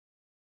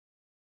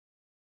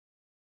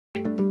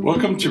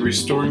Welcome to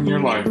Restoring Your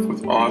Life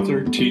with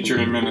author, teacher,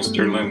 and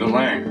minister Linda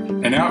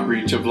Lange, an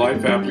outreach of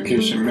Life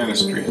Application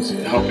Ministries,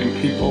 helping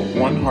people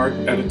one heart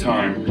at a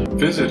time.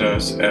 Visit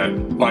us at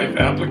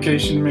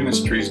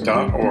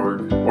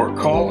lifeapplicationministries.org or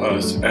call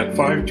us at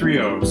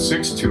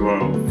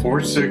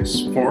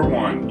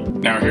 530-620-4641.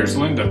 Now here's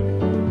Linda.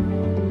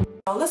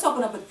 Let's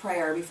open up with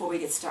prayer before we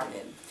get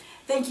started.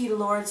 Thank you,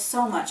 Lord,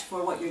 so much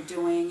for what you're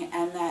doing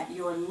and that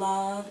your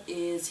love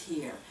is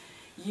here.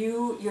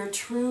 Your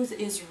truth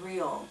is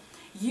real.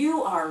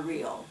 You are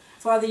real.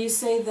 Father, you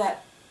say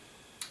that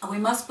we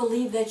must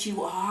believe that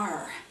you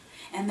are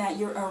and that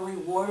you're a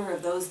rewarder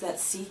of those that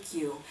seek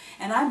you.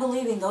 And I'm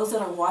believing those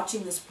that are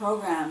watching this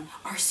program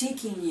are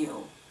seeking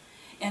you.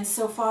 And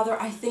so, Father,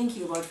 I thank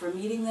you, Lord, for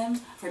meeting them,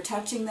 for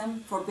touching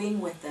them, for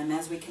being with them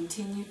as we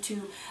continue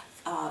to,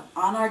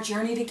 on our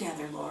journey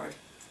together, Lord.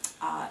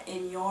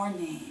 In your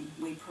name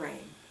we pray.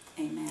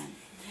 Amen.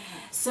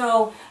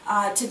 So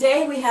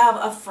today we have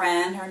a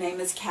friend. Her name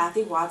is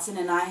Kathy Watson,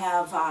 and I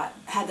have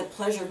had the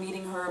pleasure of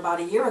meeting her about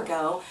a year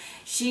ago.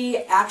 She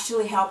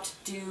actually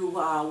helped do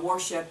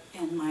worship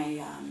in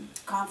my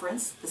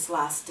conference this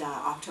last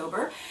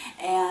October,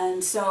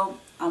 and so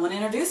I want to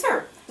introduce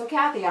her. So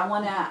Kathy, I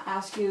want to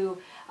ask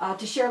you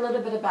to share a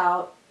little bit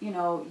about,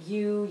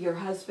 you, your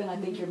husband. I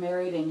think you're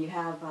married and you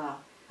have a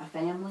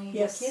family,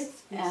 yes,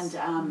 kids, yes.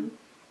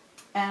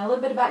 And a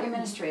little bit about your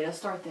ministry. Let's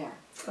start there.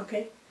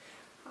 Okay.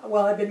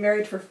 Well, I've been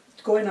married for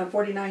going on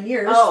 49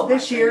 years. Oh,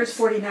 this year is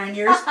 49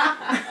 years.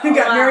 I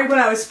got married when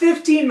I was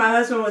 15. My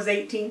husband was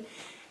 18.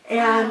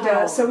 And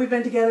wow. So we've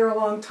been together a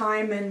long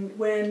time. And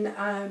when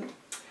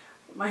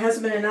my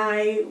husband and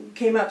I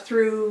came up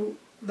through,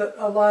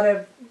 a lot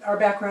of our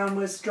background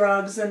was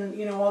drugs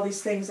and, all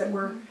these things that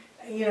were,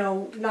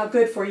 not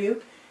good for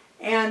you.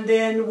 And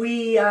then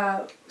we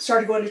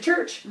started going to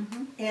church,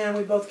 and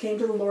we both came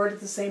to the Lord at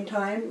the same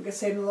time. We got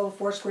saved in a little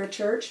four-square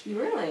church.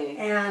 Really?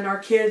 And our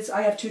kids,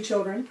 I have 2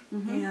 children,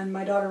 and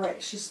my daughter,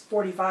 she's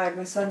 45.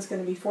 My son's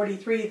going to be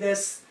 43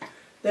 this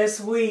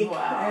week.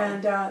 Wow.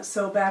 And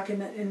so back in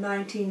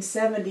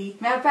 1970.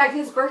 Matter of fact,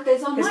 his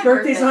birthday's on my His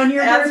birthday's on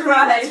your That's birthday.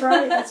 Right. That's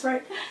right. That's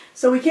right.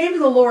 So we came to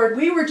the Lord.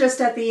 We were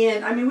just at the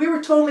end. I mean, we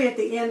were totally at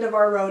the end of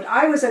our road.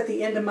 I was at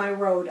the end of my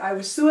road. I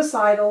was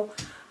suicidal.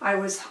 I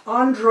was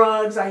on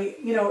drugs.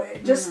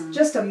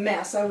 Just a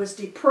mess. I was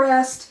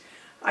depressed.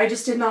 I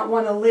just did not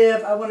want to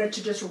live. I wanted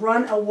to just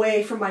run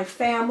away from my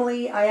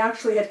family. I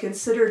actually had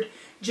considered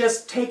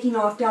just taking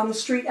off down the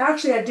street.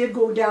 Actually, I did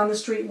go down the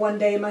street one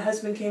day, and my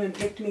husband came and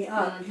picked me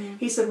up.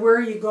 He said, "Where are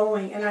you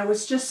going?" And I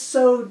was just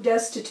so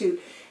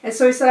destitute. And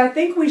so he said, "I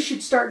think we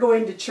should start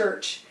going to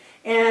church."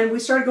 And we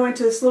started going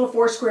to this little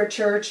four-square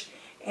church.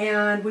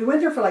 And we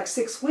went there for like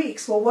 6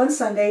 weeks. Well, one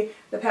Sunday,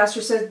 the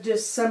pastor said,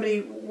 "Does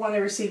somebody want to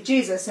receive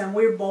Jesus?" And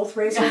we both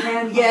raised our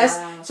hand, yes.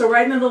 Wow. So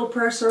right in the little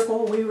prayer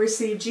circle, we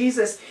received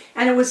Jesus.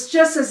 And it was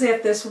just as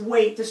if this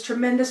weight, this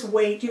tremendous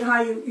weight, you know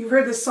how you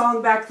heard this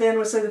song back then,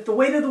 was said that the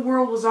weight of the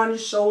world was on your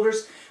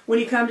shoulders. When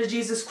you come to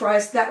Jesus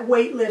Christ, that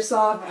weight lifts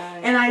off.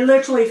 Right. And I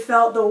literally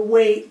felt the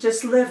weight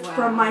just lift Wow.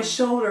 from my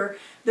shoulder.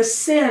 The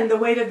sin, the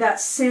weight of that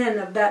sin,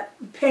 of that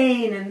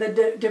pain and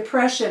the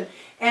depression.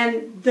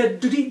 And the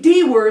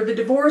D word, the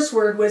divorce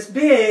word, was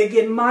big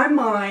in my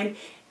mind.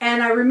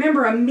 And I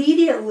remember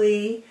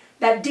immediately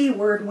that D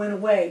word went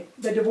away,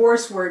 the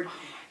divorce word.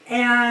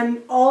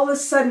 And all of a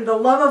sudden, the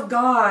love of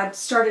God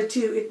started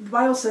to, the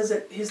Bible says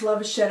that His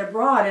love is shed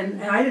abroad.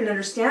 And I didn't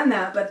understand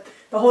that, but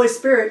the Holy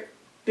Spirit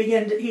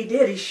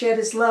He shed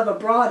His love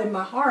abroad in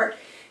my heart.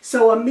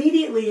 So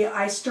immediately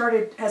I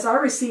started, as I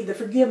received the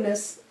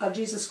forgiveness of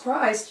Jesus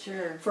Christ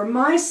for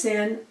my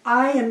sin,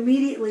 I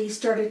immediately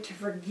started to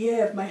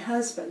forgive my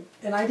husband.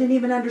 And I didn't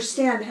even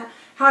understand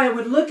how I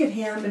would look at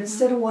him, and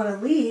instead of want to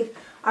leave,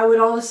 I would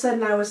all of a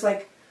sudden, I was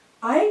like,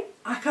 I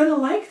kind of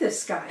like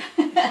this guy.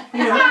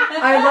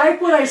 I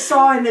like what I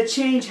saw in the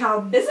change,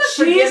 how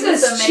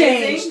Jesus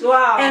changed.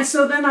 Wow. And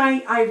so then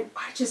I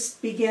just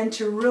began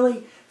to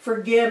really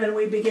forgive, and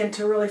we began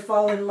to really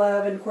fall in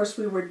love. And of course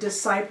we were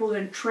discipled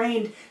and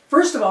trained.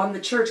 First of all, in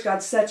the church,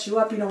 God sets you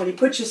up, when He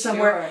puts you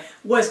somewhere,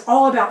 was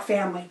all about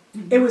family.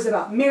 It was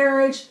about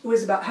marriage. It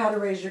was about how to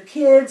raise your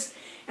kids.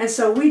 And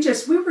so we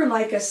were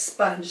like a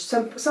sponge.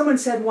 Someone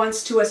said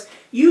once to us,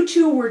 "You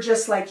two were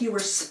just like, you were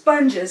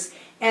sponges."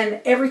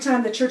 And every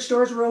time the church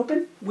doors were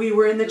open, we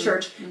were in the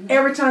church.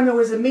 Every time there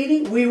was a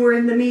meeting, we were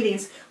in the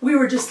meetings. We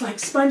were just like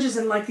sponges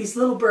and like these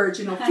little birds,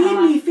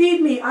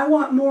 feed me, I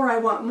want more, I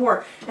want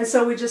more. And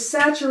so we just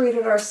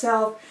saturated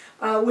ourselves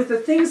with the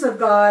things of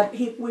God.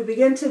 We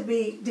began to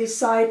be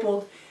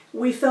discipled.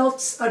 We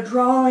felt a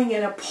drawing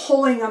and a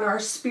pulling on our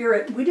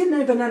spirit. We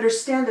didn't even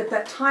understand at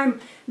that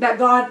time that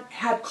God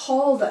had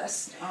called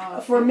us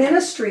for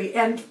ministry,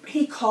 and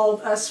He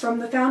called us from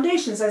the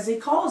foundations, as He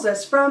calls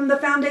us. From the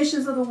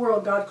foundations of the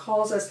world, God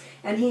calls us,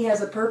 and He has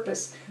a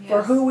purpose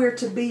for who we're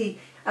to be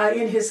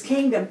in His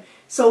kingdom.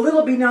 So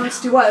little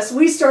beknownst to us,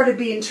 we started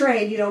being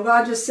trained.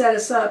 God just set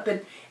us up,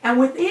 and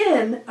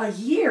within a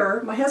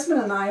year, my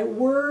husband and I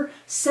were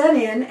set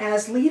in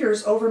as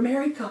leaders over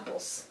married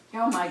couples.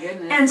 Oh my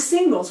goodness. And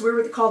singles. We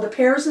were called the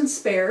pairs and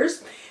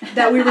spares,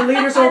 that we were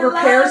leaders over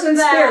pairs and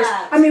that.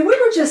 spares. I mean, we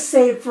were just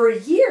saved for a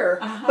year.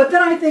 But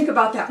then I think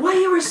about that. Well,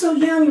 you were so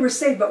young, you were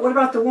saved. But what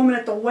about the woman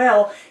at the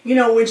well? You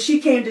know, when she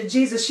came to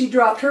Jesus, she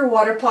dropped her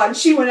water pot and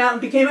she went out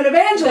and became an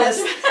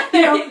evangelist.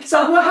 You know,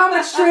 so well, how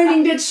much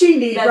training did she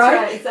need,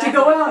 right? Exactly. To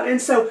go out.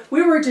 And so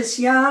we were just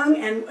young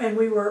and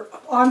we were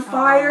on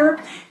fire.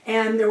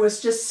 And there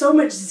was just so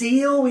much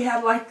zeal. We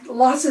had like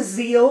lots of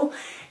zeal.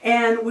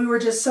 And we were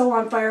just so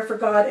on fire for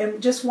God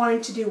and just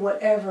wanting to do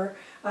whatever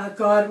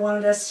God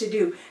wanted us to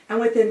do. And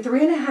within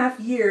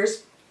 3.5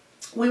 years,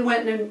 we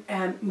went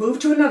and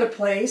moved to another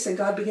place, and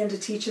God began to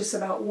teach us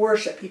about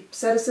worship. He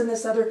set us in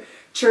this other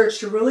church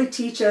to really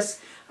teach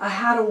us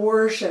how to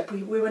worship.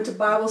 We went to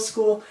Bible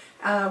school.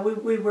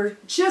 We were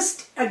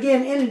just,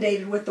 again,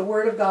 inundated with the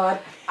Word of God.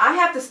 I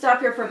have to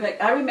stop here for a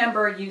bit. I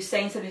remember you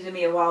saying something to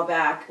me a while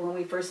back when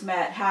we first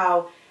met,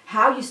 how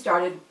you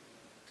started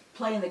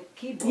playing the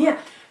keyboard. Yeah.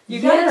 You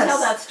got to tell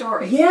that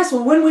story. Yes,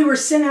 well, when we were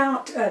sent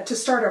out to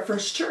start our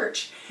first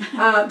church,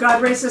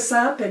 God raised us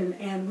up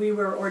and we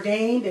were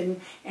ordained,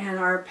 and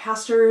our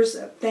pastors,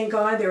 thank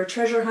God, they were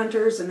treasure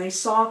hunters, and they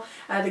saw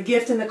the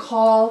gift and the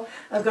call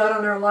of God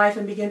on our life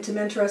and began to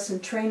mentor us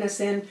and train us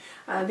in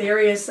the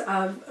areas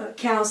of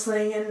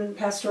counseling and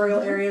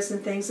pastoral areas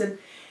and things.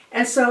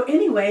 And so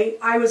anyway,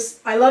 I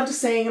loved to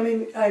sing. I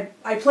mean,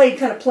 I played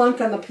kind of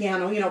plunk on the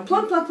piano, you know,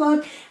 plunk, plunk,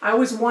 plunk. I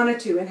always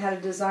wanted to and had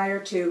a desire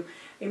to.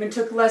 Even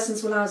took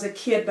lessons when I was a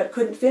kid, but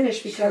couldn't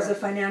finish because of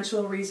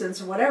financial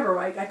reasons or whatever.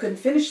 I couldn't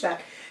finish that.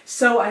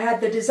 So I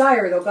had the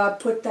desire, though. God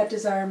put that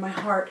desire in my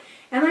heart.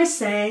 And I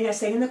sang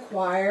in the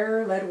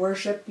choir, led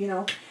worship, you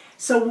know.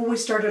 So when we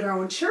started our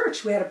own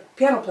church, we had a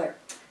piano player.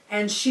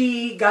 And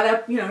she got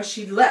up, you know,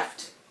 she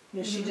left.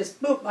 You know, she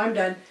just, boop, I'm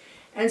done.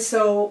 And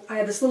so I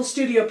had this little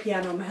studio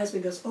piano. My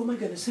husband goes, oh my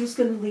goodness, who's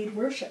going to lead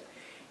worship?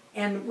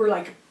 And we're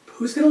like,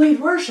 who's going to lead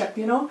worship,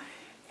 you know?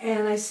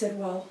 And I said,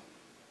 well,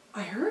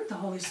 I heard the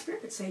Holy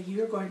Spirit say,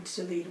 you're going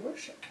to lead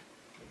worship.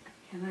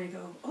 And I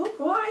go, oh,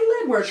 well,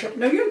 I led worship.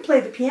 No, you're going to play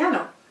the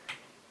piano.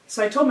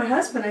 So I told my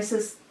husband, I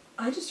says,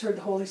 I just heard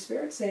the Holy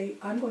Spirit say,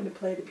 I'm going to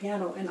play the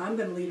piano and I'm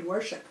going to lead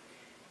worship.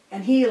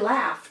 And he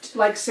laughed,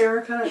 like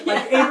Sarah, kind of,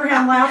 like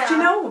Abraham laughed, you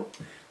know,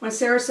 when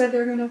Sarah said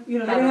they're going to, you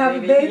know, they're going to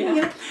have a baby.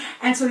 You know?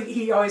 And so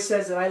he always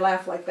says that I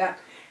laugh like that.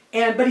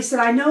 But he said,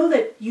 I know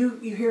that you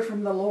hear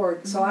from the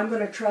Lord, so I'm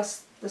going to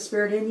trust the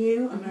Spirit in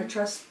you. I'm going to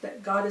trust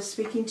that God is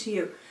speaking to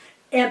you.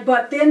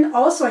 But then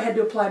also I had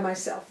to apply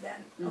myself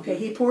then. Okay,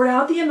 he poured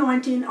out the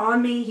anointing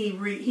on me.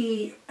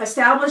 He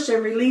established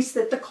and released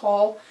the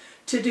call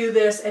to do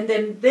this. And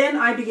then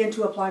I began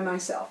to apply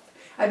myself.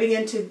 I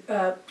began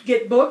to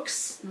get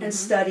books and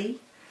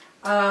study,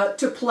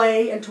 to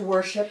play and to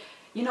worship.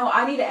 You know,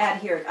 I need to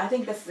add here, I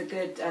think this is a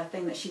good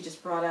thing that she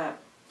just brought up.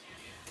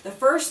 The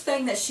first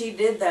thing that she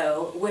did,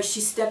 though, was she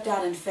stepped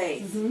out in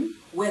faith.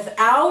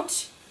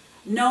 Without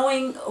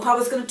knowing how it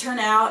was going to turn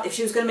out, if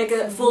she was going to make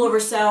a fool of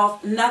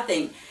herself,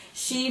 nothing.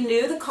 She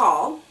knew the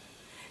call.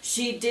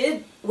 She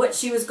did what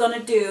she was going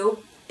to do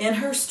in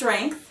her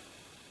strength.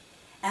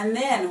 And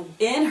then,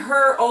 in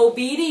her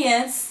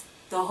obedience,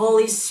 the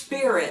Holy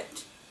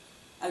Spirit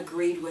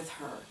agreed with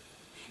her.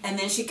 And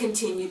then she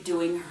continued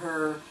doing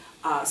her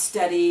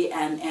study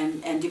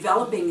and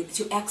developing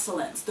to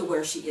excellence to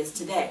where she is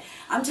today.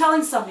 I'm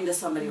telling something to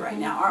somebody right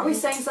now. Aren't we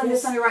saying something to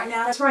somebody right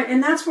now? That's right.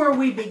 And that's where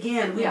we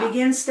begin. We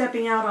begin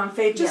stepping out on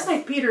faith. Just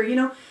like Peter, you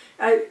know,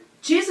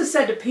 Jesus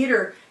said to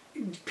Peter,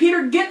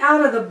 get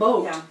out of the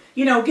boat.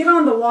 You know, get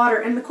on the water.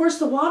 And of course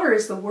the water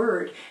is the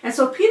Word. And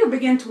so Peter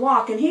began to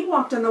walk, and he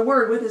walked on the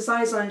Word with his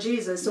eyes on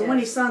Jesus. So when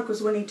he sunk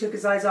was when he took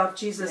his eyes off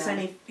Jesus,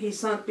 and he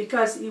sunk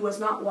because he was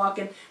not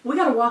walking. We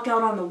got to walk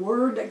out on the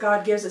Word that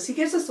God gives us. He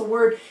gives us the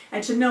Word,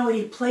 and to know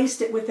He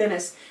placed it within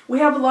us.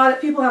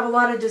 People have a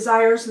lot of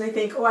desires, and they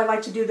think, oh, I'd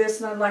like to do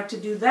this and I'd like to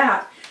do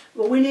that.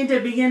 But we need to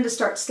begin to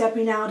start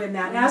stepping out in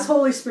that as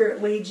Holy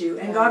Spirit leads you,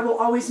 and God will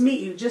always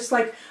meet you. Just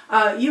like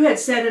you had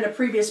said in a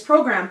previous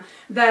program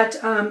that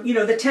you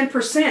know, the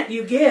 10%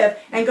 you give,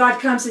 and God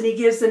comes and He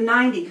gives the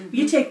 90.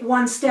 You take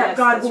one step,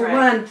 God will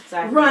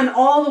run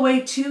all the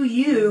way to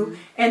you,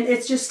 and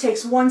it just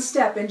takes one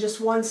step and just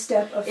one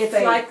step of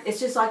faith. It's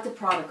just like the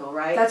prodigal,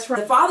 right? That's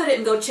right. The father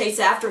didn't go chase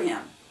after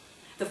him.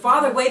 The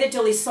father waited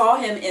till he saw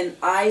him in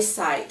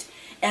eyesight.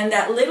 And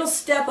that little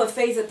step of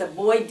faith that the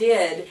boy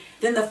did,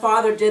 then the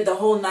father did the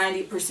whole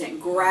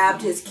 90%,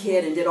 grabbed his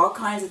kid and did all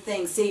kinds of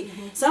things. See,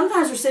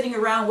 sometimes we're sitting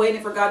around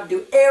waiting for God to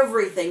do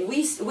everything.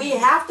 We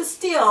have to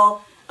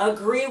still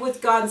agree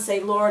with God and say,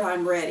 Lord,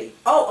 I'm ready.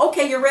 Oh,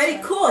 okay, you're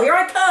ready? Cool, here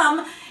I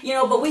come. You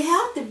know, but we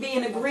have to be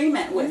in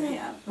agreement with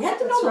Him. We have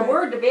to know the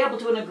Word to be able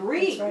to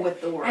agree with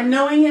the Word. And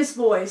knowing His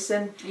voice,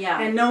 and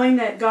knowing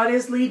that God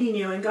is leading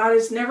you, and God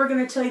is never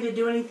going to tell you to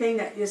do anything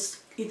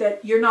that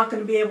you're not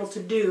going to be able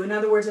to do. In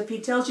other words, if He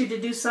tells you to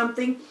do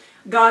something,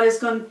 God is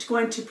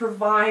going to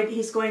provide.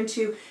 He's going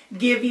to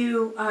give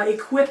you,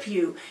 equip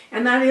you.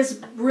 And that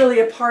is really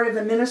a part of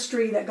the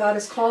ministry that God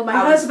has called my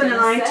husband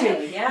and I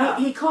to.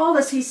 He called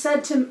us, He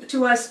said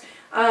to us,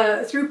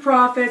 through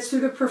prophets,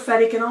 through the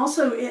prophetic, and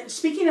also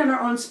speaking in our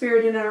own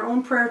spirit, in our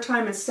own prayer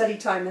time and study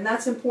time. And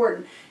that's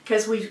important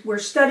because we're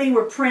studying,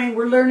 we're praying,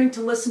 we're learning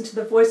to listen to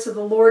the voice of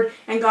the Lord,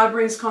 and God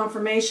brings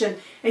confirmation.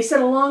 And he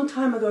said a long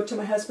time ago to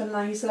my husband and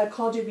I, he said, I've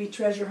called you to be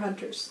treasure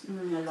hunters.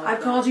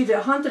 I've called you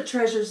to hunt the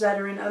treasures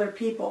that are in other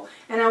people.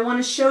 And I want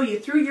to show you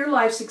through your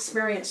life's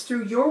experience,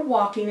 through your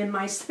walking in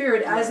my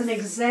spirit, as an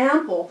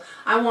example,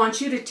 I want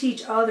you to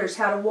teach others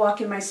how to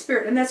walk in my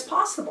spirit. And that's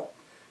possible,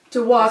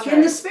 to walk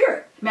in the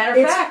spirit.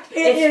 Matter of fact,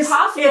 it's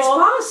possible. It's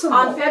possible.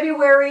 On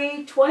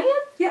February 20th?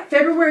 Yeah,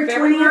 February 20th.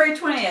 February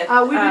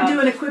 20th. We've been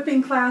doing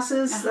equipping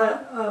classes.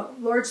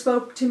 Lord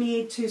spoke to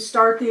me to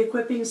start the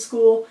equipping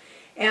school,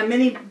 and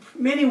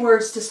many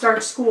words to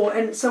start school.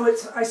 And so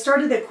I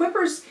started the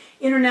Equippers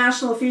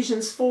International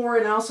Ephesians 4,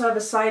 and I also have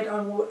a site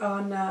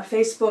on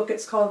Facebook.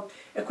 It's called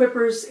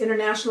Equippers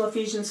International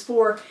Ephesians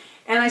 4.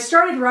 And I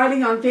started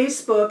writing on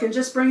Facebook and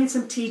just bringing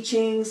some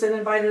teachings, and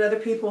invited other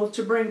people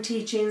to bring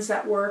teachings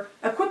that were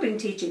equipping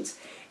teachings.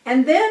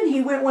 And then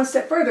he went one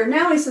step further.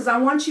 Now he says, I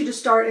want you to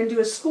start and do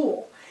a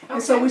school. Okay.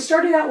 And so we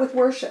started out with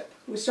worship.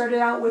 We started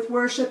out with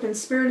worship in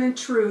spirit and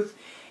truth.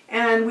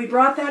 And we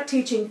brought that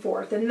teaching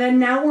forth. And then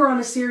now we're on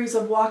a series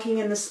of walking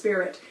in the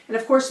Spirit. And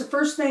of course, the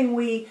first thing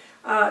we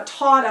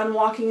taught on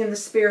walking in the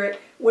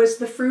Spirit was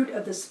the fruit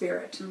of the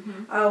Spirit.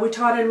 We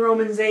taught in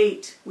Romans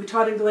 8. We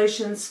taught in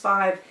Galatians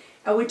 5.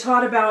 We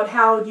taught about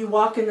how you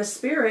walk in the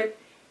Spirit,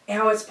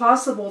 how it's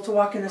possible to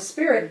walk in the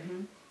Spirit,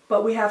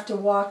 but we have to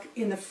walk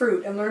in the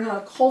fruit and learn how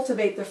to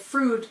cultivate the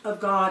fruit of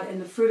God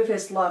and the fruit of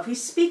His love.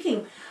 He's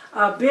speaking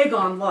big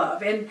on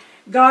love, and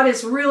God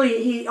is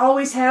really, He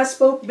always has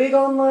spoke big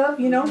on love,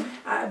 you know,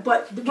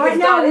 but right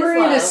now we're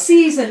in a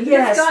season,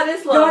 yes. God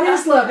is love. God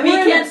is love. I mean,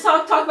 you can't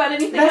talk about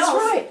anything else.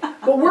 That's right.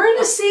 But we're in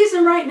a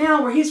season right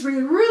now where He's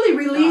really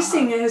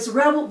releasing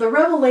the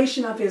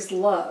revelation of His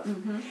love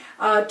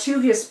to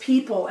His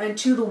people and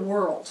to the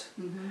world.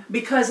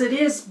 Because it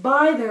is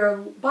by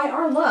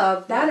our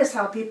love, that is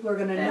how people are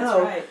going to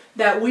know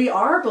that we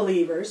are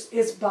believers,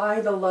 is by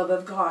the love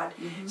of God.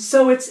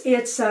 So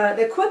the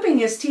equipping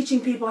is teaching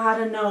people how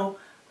to know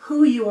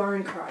who you are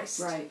in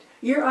Christ. Right.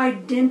 Your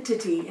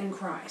identity in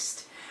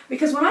Christ.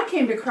 Because when I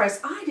came to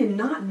Christ, I did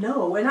not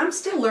know, and I'm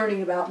still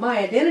learning about my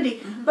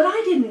identity, but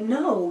I didn't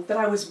know that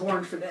I was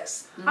born for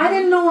this. I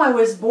didn't know I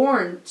was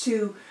born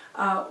to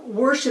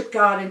worship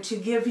God and to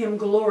give Him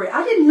glory.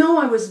 I didn't know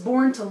I was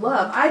born to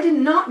love. I did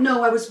not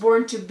know I was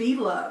born to be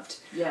loved.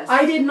 Yes.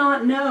 I did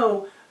not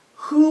know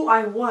who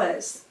I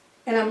was.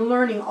 And I'm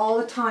learning all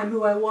the time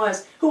who I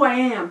was, who I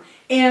am.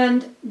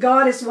 And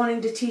God is wanting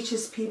to teach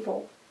His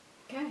people.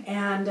 Okay.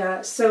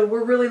 And so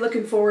we're really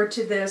looking forward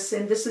to this.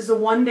 And this is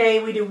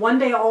we do one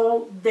day,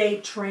 all day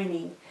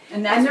training.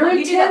 And they're intensive.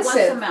 You do that once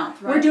a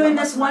month, right? We're doing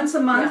this once a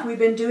month. Yeah. We've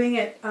been doing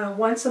it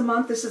once a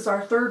month. This is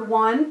our third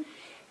one.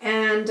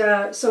 And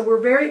so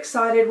we're very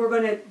excited. We're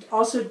going to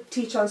also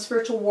teach on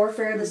spiritual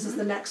warfare. This is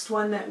the next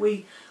one that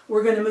we're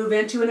going to move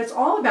into. And it's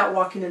all about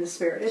walking in the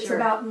Spirit. It's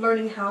about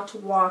learning how to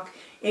walk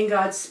in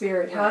God's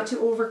Spirit, how to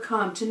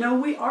overcome, to know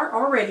we are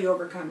already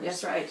overcomers.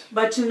 That's right.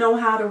 But to know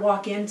how to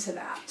walk into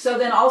that. So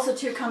then also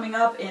too, coming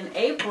up in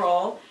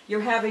April,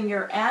 you're having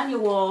your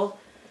annual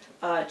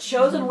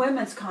Chosen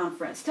Women's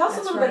Conference. Tell us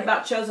a little bit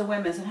about Chosen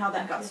Women's and how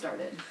that got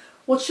started.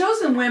 Well,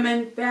 Chosen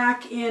Women,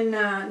 back in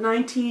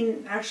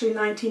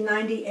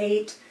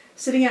 1998,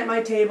 sitting at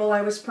my table,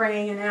 I was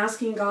praying and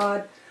asking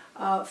God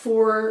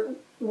for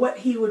what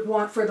He would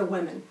want for the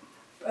women.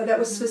 That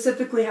was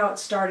specifically how it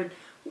started.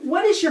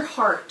 What is your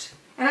heart?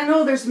 And I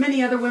know there's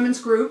many other women's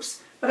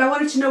groups, but I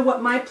wanted to know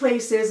what my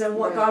place is and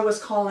what God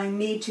was calling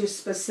me to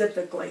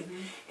specifically.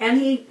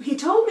 And he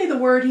told me the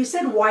word, He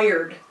said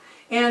wired.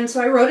 And so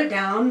I wrote it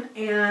down,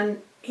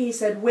 and He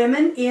said,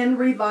 Women in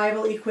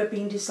Revival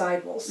Equipping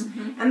Disciples.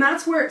 And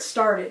that's where it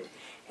started.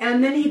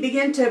 And then He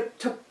began to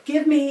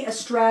give me a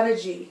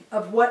strategy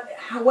of what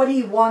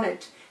He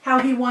wanted, how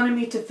He wanted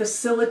me to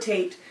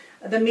facilitate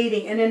the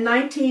meeting. And in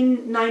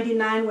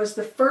 1999 was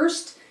the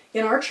first,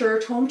 in our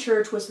church, home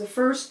church, was the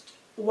first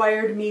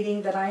wired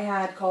meeting that I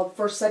had called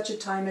For Such a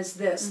Time as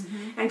This.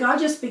 And God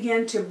just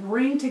began to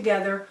bring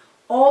together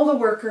all the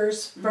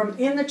workers from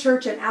in the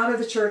church and out of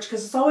the church,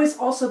 because it's always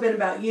also been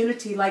about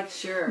unity, like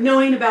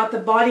knowing about the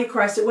body of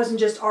Christ. It wasn't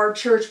just our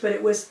church, but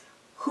it was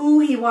who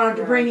He wanted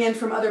to bring in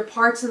from other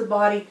parts of the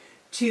body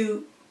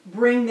to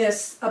bring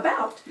this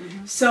about.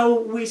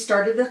 So we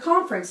started the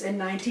conference in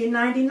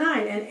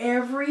 1999, and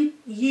every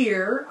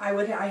year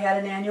I had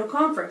an annual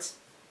conference.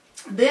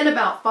 Then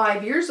about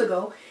 5 years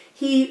ago,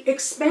 He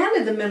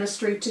expanded the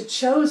ministry to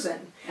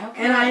Chosen.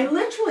 And I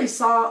literally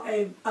saw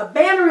a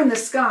banner in the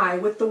sky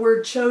with the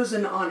word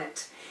Chosen on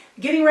it.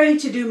 Getting ready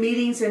to do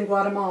meetings in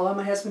Guatemala.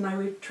 My husband and I,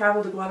 we've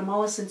traveled to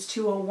Guatemala since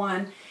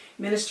 2001,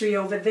 ministry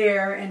over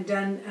there, and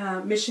done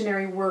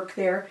missionary work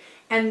there.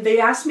 And they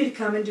asked me to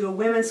come and do a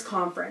women's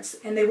conference.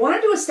 And they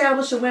wanted to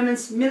establish a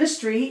women's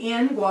ministry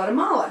in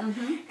Guatemala.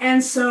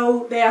 And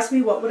so they asked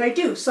me what would I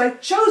do. So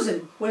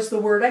Chosen was the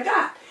word I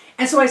got.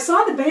 And so I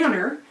saw the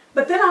banner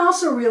But then I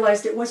also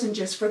realized it wasn't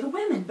just for the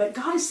women, but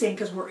God is saying,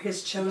 because we're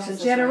His chosen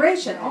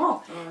generation,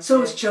 all. So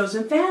it was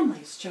chosen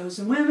families,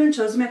 chosen women,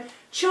 chosen men,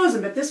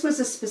 chosen, but this was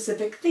a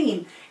specific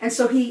theme. And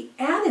so He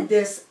added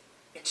this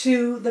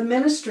to the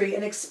ministry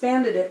and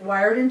expanded it,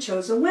 wired and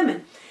chosen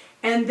women.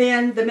 And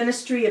then the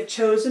ministry of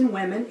chosen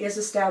women is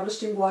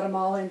established in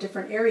Guatemala in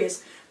different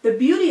areas. The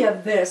beauty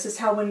of this is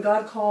how when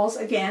God calls,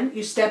 again,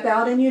 you step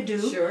out and you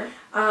do. Sure.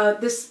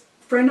 This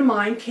friend of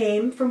mine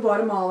came from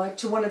Guatemala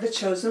to one of the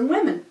chosen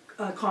women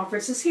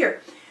conferences here.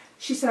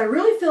 She said, I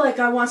really feel like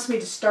God wants me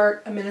to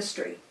start a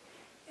ministry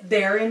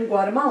there in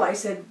Guatemala. I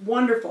said,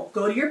 wonderful.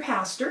 Go to your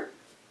pastor,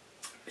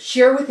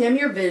 share with him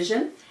your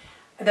vision,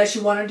 that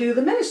you want to do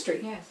the ministry.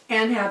 Yes.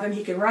 And have him,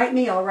 he can write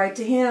me, I'll write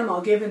to him,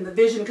 I'll give him the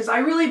vision, because I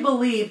really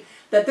believe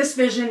that this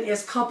vision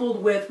is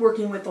coupled with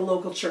working with the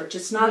local church.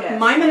 It's not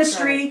my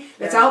ministry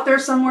that's out there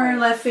somewhere in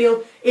left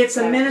field. It's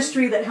a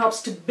ministry that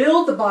helps to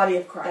build the body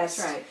of Christ.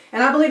 That's right.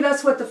 And I believe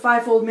that's what the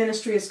fivefold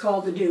ministry is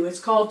called to do.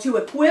 It's called to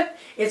equip,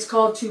 it's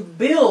called to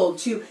build,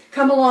 to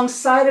come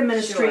alongside a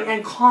ministry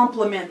and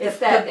complement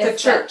the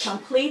church.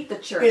 Complete the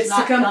church, it's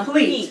not to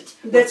complete.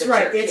 That's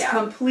right. Church. It's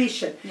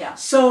completion. Yeah.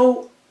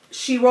 So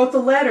she wrote the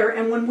letter,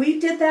 and when we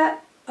did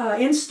that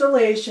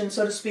installation,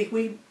 so to speak,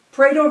 we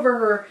prayed over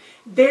her.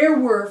 There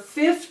were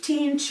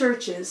 15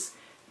 churches,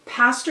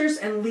 pastors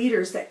and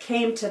leaders that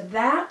came to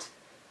that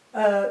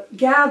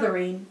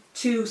gathering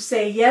to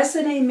say yes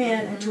and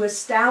amen and to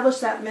establish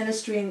that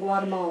ministry in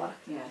Guatemala.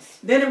 Yes.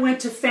 Then it went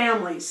to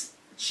families.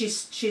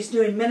 She's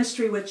doing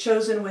ministry with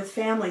chosen with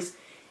families.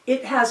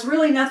 It has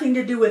really nothing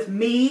to do with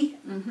me.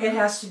 It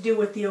has to do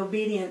with the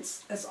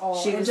obedience. That's all.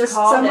 She was just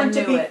called someone and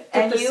to knew it.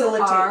 And facilitate.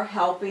 You are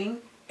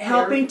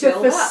helping to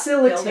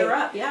facilitate. Build her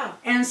up, yeah.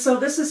 And so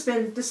this has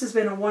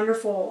been a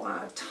wonderful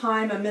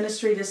time, a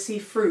ministry to see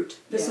fruit.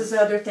 This is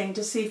the other thing,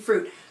 to see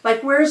fruit.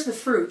 Like, where's the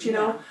fruit? You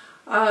know,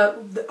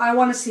 I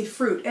want to see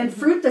fruit, and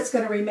fruit that's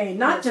going to remain.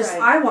 Not just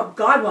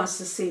God wants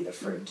to see the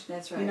fruit.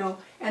 That's right. You know,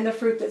 and the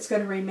fruit that's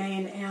going to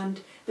remain.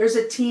 And there's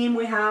a team.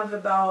 We have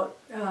about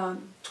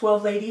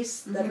 12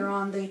 ladies that are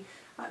on the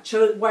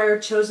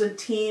Wired Chosen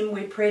team.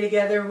 We pray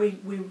together.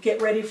 We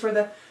get ready for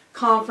the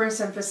conference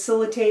and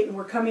facilitate, and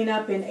we're coming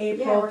up in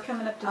April. Yeah, we're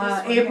coming up to this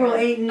one April here.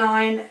 8 and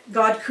 9,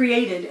 God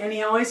created, and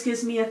He always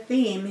gives me a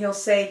theme. He'll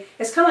say,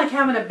 it's kind of like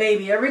having a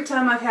baby. Every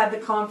time I've had the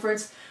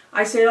conference,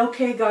 I say,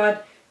 okay, God,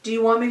 do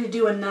you want me to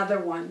do another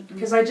one?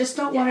 Because I just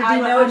don't want to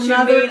do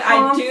another conference.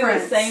 I do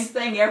the same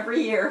thing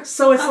every year.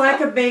 So it's like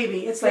a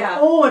baby. It's like,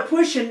 oh, I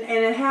push and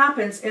it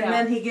happens, and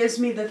then He gives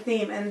me the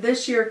theme. And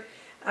this year,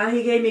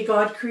 He gave me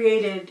God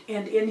created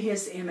and in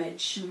His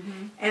image,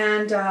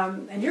 and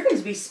you're going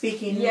to be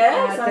speaking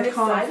at the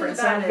conference.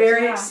 I'm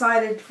very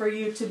excited for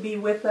you to be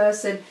with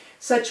us, and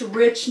such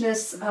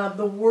richness of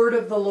the Word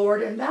of the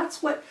Lord, and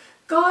that's what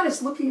God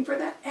is looking for,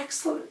 that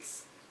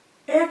excellence,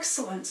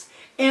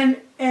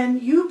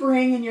 and you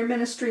bring, in your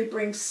ministry,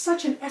 bring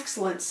such an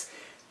excellence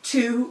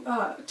to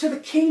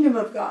the kingdom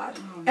of God,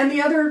 and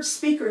the other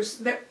speakers,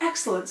 their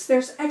excellence.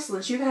 There's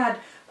excellence. You've had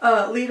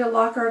Lita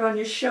Lockhart on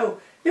your show.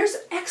 There's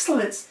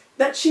excellence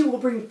that she will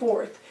bring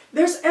forth.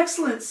 There's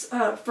excellence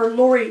for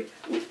Lori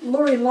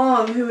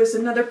Long, who is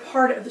another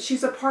part of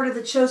she's a part of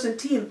the chosen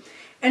team,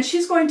 and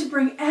she's going to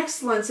bring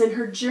excellence in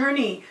her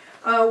journey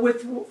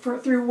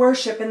through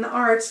worship and the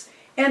arts,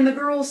 and the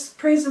girls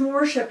praise and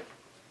worship,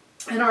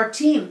 and our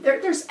team.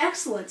 There's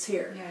excellence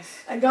here. Yes.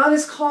 And God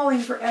is calling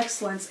for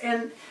excellence,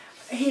 and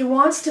He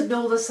wants to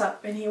build us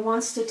up, and He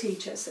wants to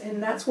teach us,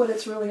 and that's what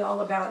it's really all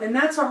about. And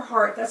that's our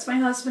heart. That's my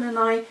husband and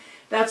I.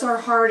 That's our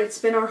heart. It's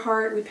been our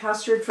heart. We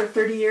pastored for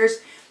 30 years.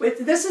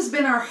 This has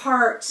been our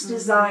heart's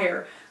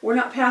desire. We're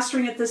not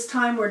pastoring at this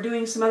time. We're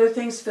doing some other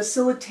things,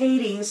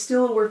 facilitating.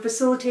 Still, we're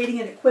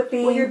facilitating and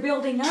equipping. Well, you're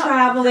building up.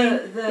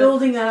 Traveling,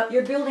 building up.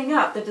 You're building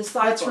up the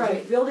disciples. That's right.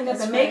 You're building up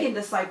and making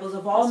disciples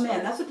of all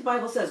men. That's what the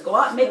Bible says. Go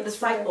out and make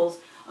disciples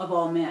of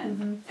all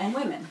men and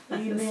women.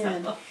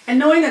 Amen. And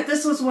knowing that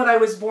this was what I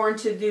was born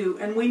to do.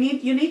 And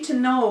you need to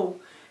know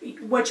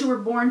what you were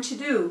born to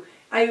do.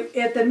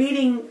 At the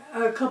meeting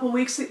a couple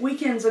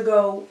weekends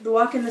ago, the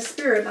Walk in the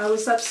Spirit, I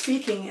was up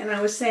speaking, and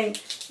I was saying,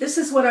 this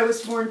is what I was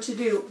born to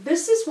do.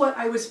 This is what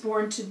I was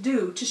born to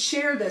do, to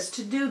share this,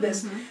 to do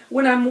this.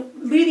 When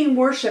I'm leading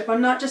worship, I'm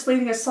not just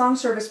leading a song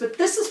service, but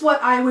this is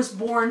what I was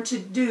born to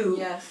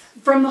do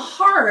from the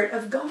heart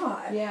of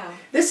God. Yeah.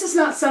 This is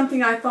not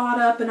something I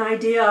thought up, an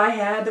idea I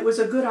had that was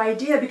a good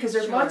idea, because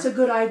there's lots of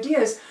good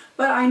ideas.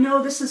 But I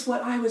know this is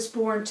what I was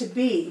born to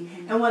be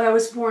and what I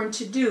was born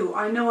to do.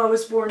 I know I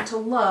was born to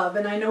love,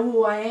 and I know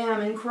who I am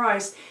in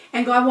Christ.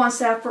 And God wants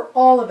that for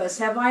all of us.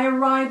 Have I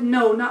arrived?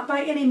 No, not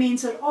by any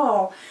means at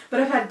all. But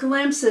I've had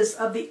glimpses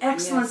of the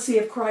excellency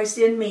of Christ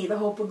in me, the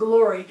hope of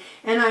glory.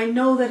 And I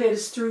know that it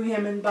is through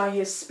Him and by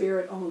His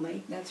Spirit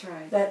only. That's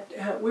right.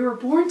 That we were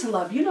born to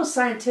love. You know,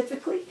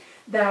 scientifically,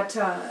 that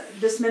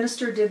this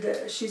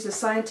minister she's a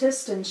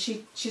scientist, and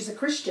she's a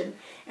Christian,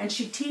 and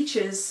she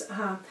teaches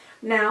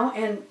now,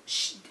 and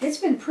it's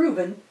been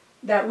proven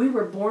that we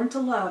were born to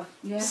love.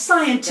 Yes,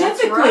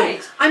 scientifically. that's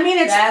right. I mean,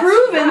 it's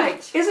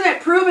proven. Isn't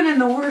it proven in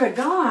the Word of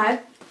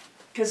God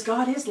because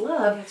God is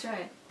love. That's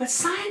right. But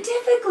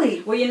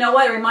scientifically. Well, you know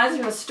what? It reminds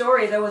me of a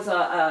story. There was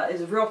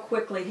is real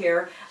quickly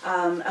here,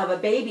 of a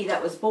baby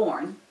that was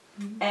born,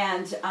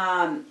 and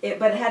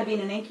but it had to be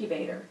in an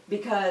incubator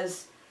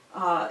because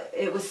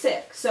it was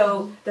sick.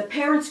 So the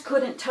parents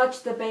couldn't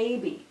touch the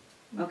baby.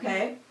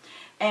 Okay.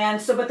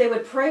 And so, but they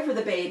would pray for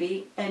the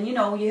baby, and you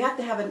know, you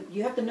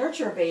have to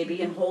nurture a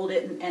baby and hold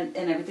it and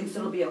everything, so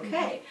it'll be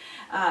okay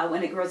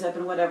when it grows up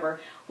and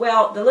whatever.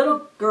 Well, the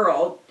little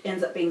girl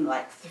ends up being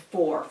like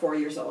 4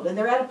 years old, and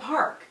they're at a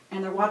park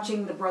and they're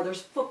watching the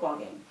brothers' football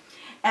game,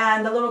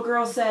 and the little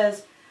girl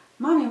says,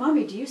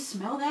 "Mommy, do you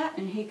smell that?"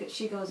 And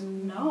she goes,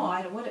 "No,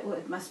 I don't. What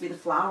it must be the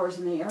flowers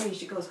in the area."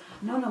 She goes,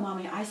 "No,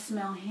 Mommy, I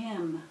smell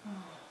him."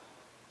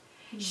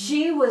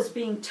 She was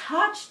being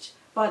touched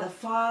by the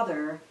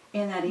Father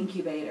in that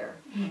incubator.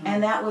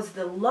 And that was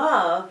the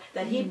love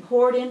that he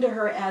poured into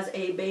her as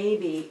a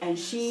baby, and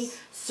she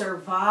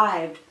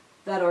survived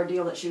that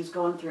ordeal that she was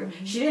going through.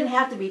 She didn't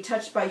have to be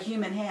touched by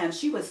human hands.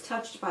 She was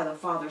touched by the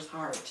Father's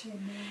heart.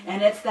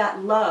 And it's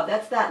that love.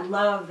 That's that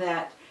love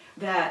that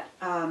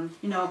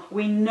you know,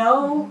 we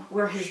know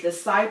we're his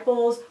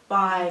disciples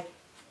by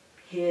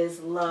his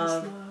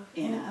love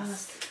in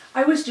us.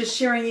 I was just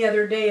sharing the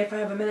other day, if I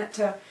have a minute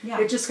to, Yeah.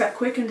 it just got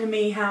quickened to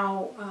me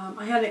how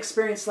I had an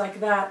experience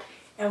like that.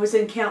 I was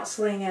in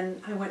counseling,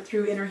 and I went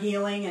through inner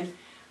healing,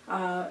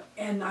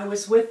 and I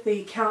was with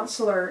the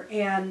counselor,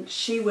 and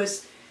she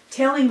was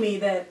telling me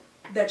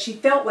that she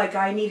felt like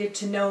I needed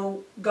to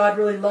know God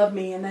really loved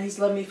me, and that he's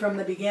loved me from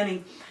the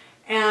beginning.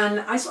 And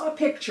I saw a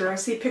picture. I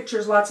see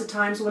pictures lots of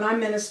times when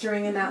I'm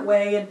ministering in that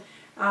way, and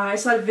I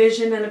saw a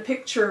vision and a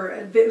picture.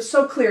 It was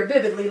so clear,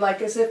 vividly,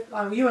 like as if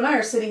you and I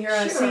are sitting here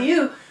and I see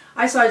you.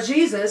 I saw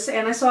Jesus,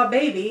 and I saw a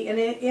baby in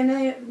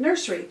a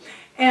nursery.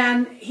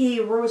 And he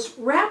was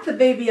wrapped the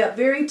baby up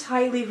very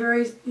tightly,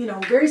 very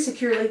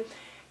securely.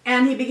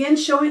 And he began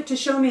to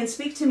show me and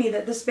speak to me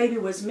that this baby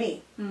was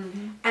me.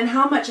 And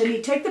how much. And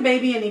he'd take the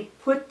baby and he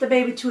put the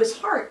baby to his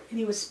heart. And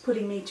he was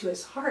putting me to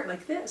his heart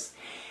like this.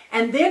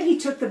 And then he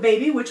took the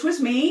baby, which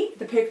was me,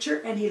 the picture,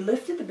 and he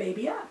lifted the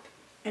baby up.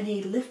 And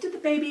he lifted the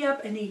baby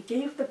up and he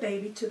gave the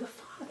baby to the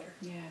Father.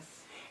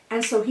 Yes.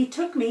 And so he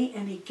took me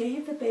and he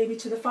gave the baby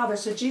to the Father.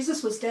 So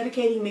Jesus was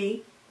dedicating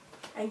me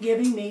and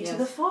giving me to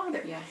the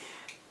Father. Yes.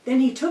 Then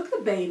he took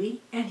the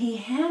baby and he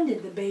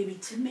handed the baby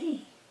to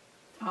me.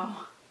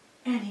 Oh.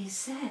 And he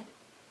said,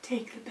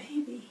 "Take the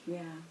baby."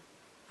 Yeah.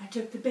 I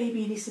took the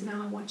baby and he said,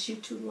 "Now I want you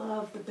to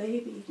love the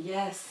baby."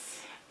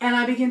 Yes. And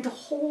I began to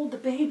hold the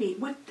baby.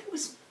 Which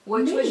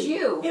me. was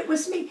you. It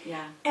was me.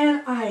 Yeah.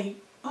 And I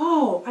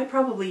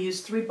probably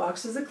used 3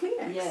 boxes of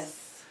Kleenex.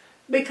 Yes.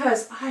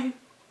 Because I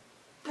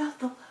felt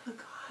the love of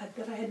God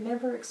that I had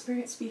never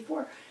experienced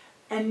before,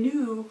 and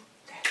knew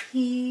that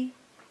he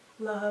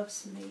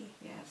loves me.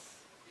 Yes.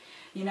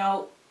 You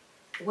know,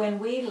 when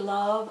we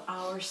love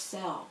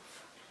ourselves,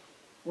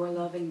 we're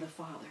loving the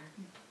Father.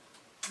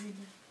 Amen.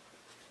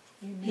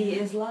 Amen. He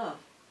is love.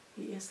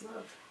 He is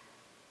love.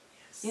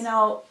 Yes. You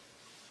know,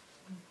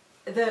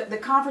 the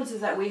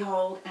conferences that we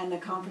hold and the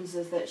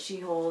conferences that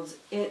she holds,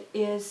 it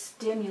is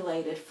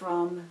stimulated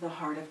from the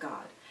heart of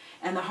God.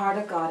 And the heart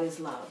of God is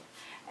love.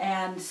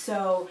 And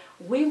so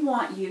we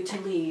want you to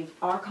leave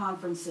our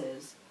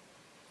conferences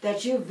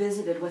that you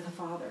visited with the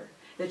Father,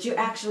 that you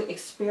actually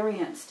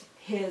experienced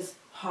his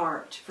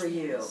heart for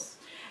you. Yes.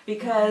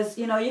 Because,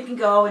 you know, you can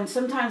go, and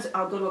sometimes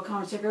I'll go to a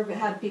conference. Have you ever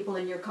had people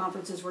in your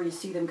conferences where you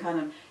see them kind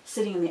of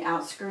sitting in the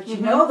outskirts? You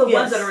know, the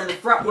ones that are in the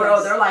front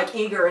row, they're like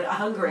eager and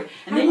hungry.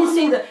 And then you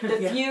see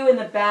the few in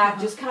the back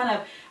just kind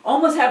of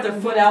almost have their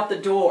foot out the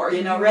door,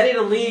 you know, ready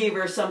to leave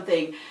or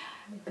something.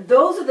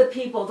 Those are the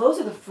people, those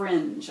are the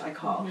fringe, I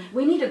call.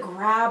 We need to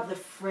grab the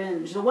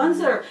fringe. The ones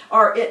that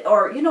are,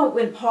 you know,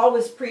 when Paul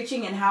was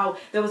preaching and how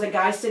there was a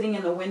guy sitting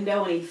in the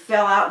window and he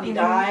fell out and he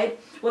died.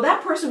 Well,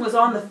 that person was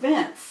on the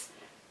fence.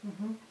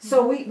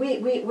 So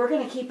we're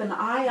going to keep an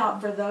eye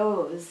out for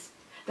those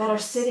that are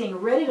sitting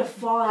ready to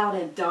fall out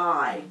and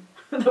die.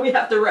 That we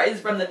have to raise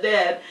from the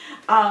dead.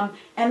 And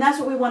that's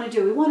what we want to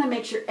do. We want to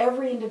make sure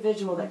every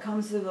individual that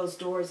comes through those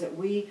doors that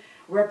we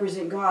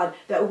represent God,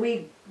 that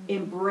we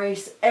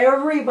embrace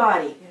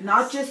everybody,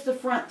 not just the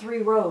front 3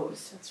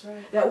 rows. That's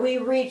right. That we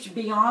reach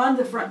beyond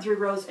the front 3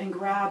 rows and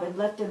grab and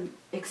let them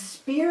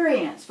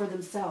experience for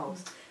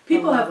themselves.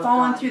 People have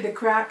fallen through the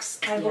cracks,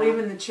 I believe,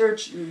 in the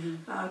church,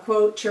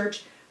 quote,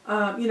 church.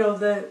 You know,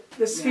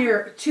 the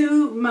sphere,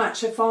 too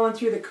much have fallen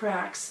through the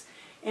cracks.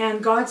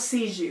 And God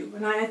sees you.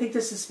 And I think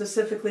this is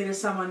specifically to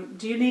someone.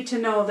 Do you need to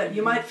know that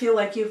you might feel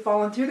like you've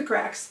fallen through the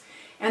cracks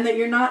and that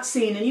you're not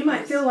seen? And you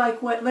might feel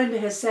like what Linda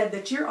has said,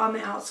 that you're on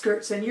the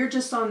outskirts and you're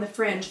just on the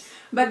fringe.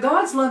 But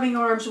God's loving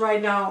arms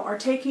right now are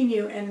taking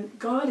you, and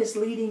God is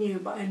leading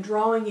you and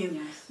drawing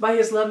you by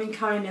his loving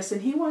kindness.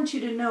 And he wants you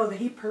to know that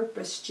he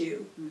purposed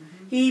you.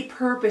 He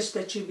purposed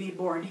that you be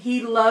born.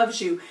 He loves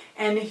you,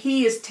 and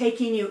he is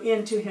taking you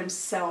into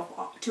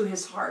himself, to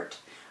his heart.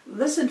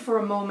 Listen for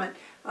a moment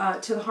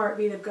to the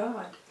heartbeat of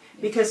God,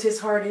 because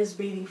his heart is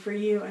beating for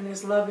you and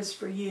his love is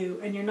for you,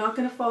 and you're not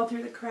going to fall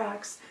through the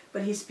cracks,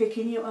 but he's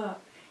picking you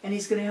up and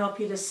He's going to help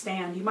you to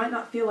stand. You might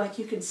not feel like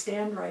you can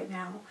stand right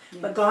now,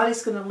 Yes. but God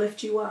is going to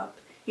lift you up.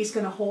 He's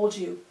going to hold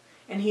you,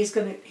 and He's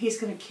going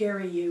to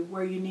carry you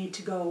where you need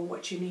to go,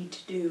 what you need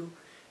to do.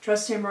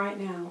 Trust Him right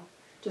now.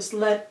 Just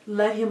let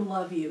Him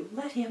love you.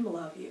 Let Him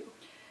love you.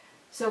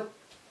 So,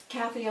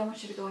 Kathy, I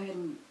want you to go ahead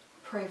and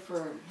pray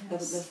for the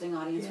listening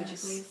audience, would you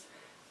please?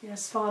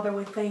 Yes, Father,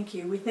 we thank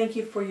you. We thank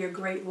you for your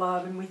great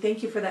love, and we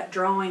thank you for that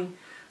drawing,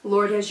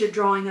 Lord, as you're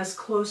drawing us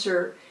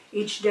closer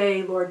each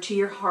day, Lord, to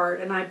your heart.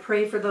 And I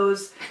pray for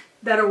those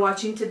that are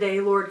watching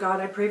today, Lord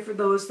God. I pray for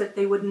those that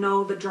they would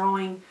know the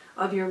drawing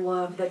of your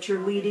love, that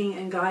you're leading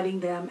and guiding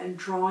them and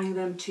drawing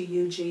them to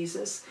you,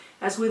 Jesus.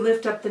 As we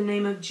lift up the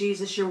name of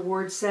Jesus, your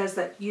word says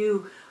that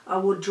you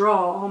will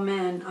draw all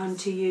men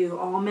unto you,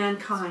 all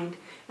mankind.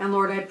 And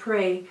Lord, I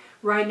pray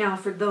right now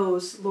for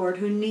those, Lord,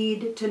 who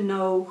need to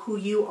know who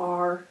you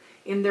are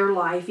in their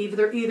life,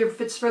 either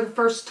if it's for the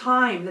first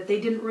time, that they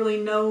didn't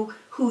really know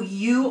who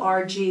you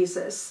are,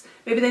 Jesus.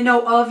 Maybe they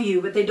know of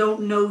you, but they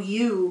don't know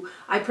you.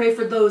 I pray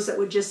for those that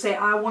would just say,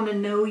 I want to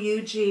know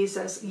you,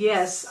 Jesus.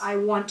 Yes, I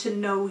want to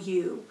know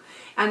you.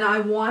 And I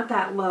want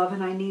that love,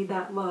 and I need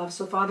that love.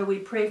 So, Father, we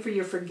pray for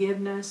your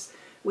forgiveness.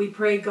 We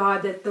pray,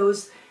 God, that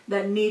those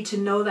that need to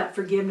know that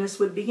forgiveness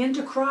would begin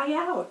to cry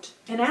out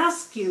and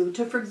ask you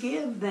to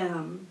forgive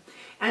them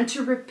and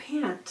to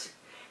repent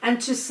and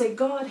to say,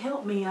 God,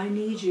 help me, I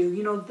need you.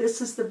 You know,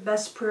 this is the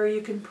best prayer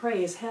you can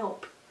pray, is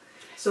help.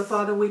 So,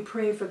 Father, we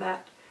pray for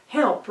that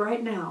help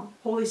right now.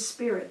 Holy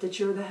Spirit, that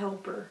you're the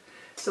helper.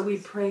 So we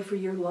pray for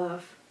your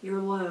love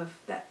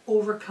that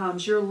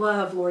overcomes, your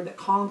love, Lord, that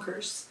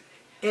conquers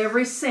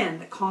every sin,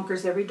 that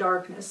conquers every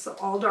darkness. So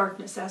all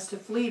darkness has to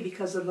flee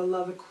because of the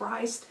love of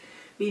Christ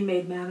be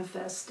made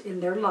manifest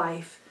in their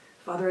life.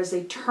 Father, as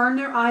they turn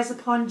their eyes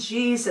upon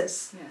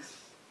Jesus,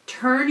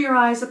 turn your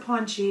eyes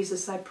upon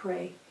Jesus, I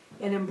pray,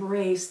 and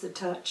embrace the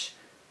touch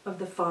of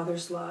the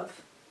Father's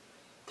love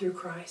through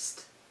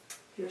Christ,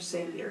 your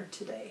Savior,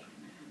 today.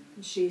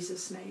 In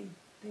Jesus' name,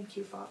 thank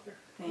you, Father.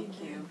 Thank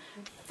you.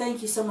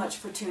 Thank you so much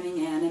for tuning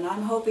in, and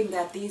I'm hoping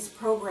that these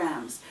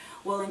programs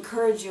will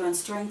encourage you and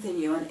strengthen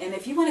you. And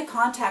if you want to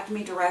contact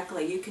me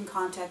directly, you can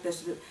contact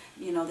us.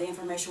 You know, the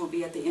information will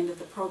be at the end of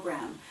the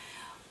program.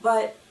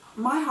 But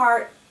my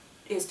heart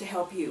is to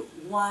help you,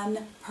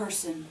 one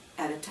person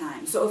at a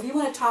time. So if you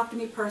want to talk to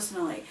me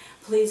personally,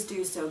 please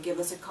do so. Give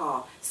us a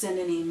call, send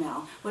an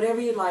email, whatever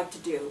you'd like to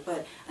do.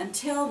 But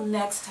until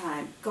next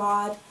time,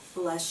 God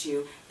bless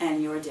you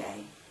and your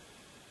day.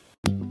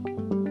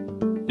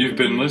 You've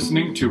been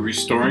listening to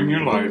Restoring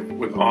Your Life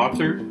with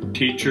author,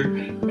 teacher,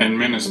 and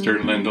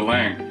minister Linda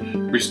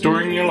Lange.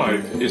 Restoring Your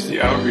Life is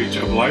the outreach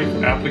of Life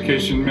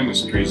Application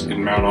Ministries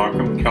in Mount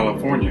Auburn,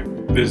 California.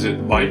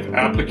 Visit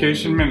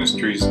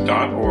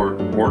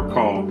lifeapplicationministries.org or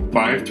call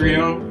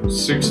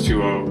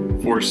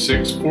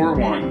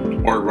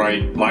 530-620-4641 or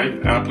write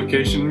Life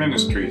Application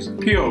Ministries,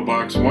 P.O.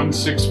 Box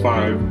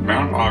 165,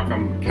 Mount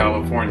Auburn,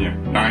 California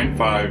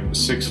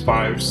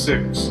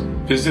 95656.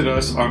 Visit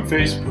us on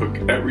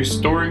Facebook at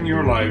Restoring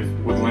Your Life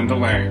with Linda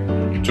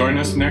Lange. Join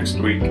us next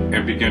week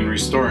and begin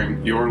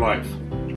restoring your life.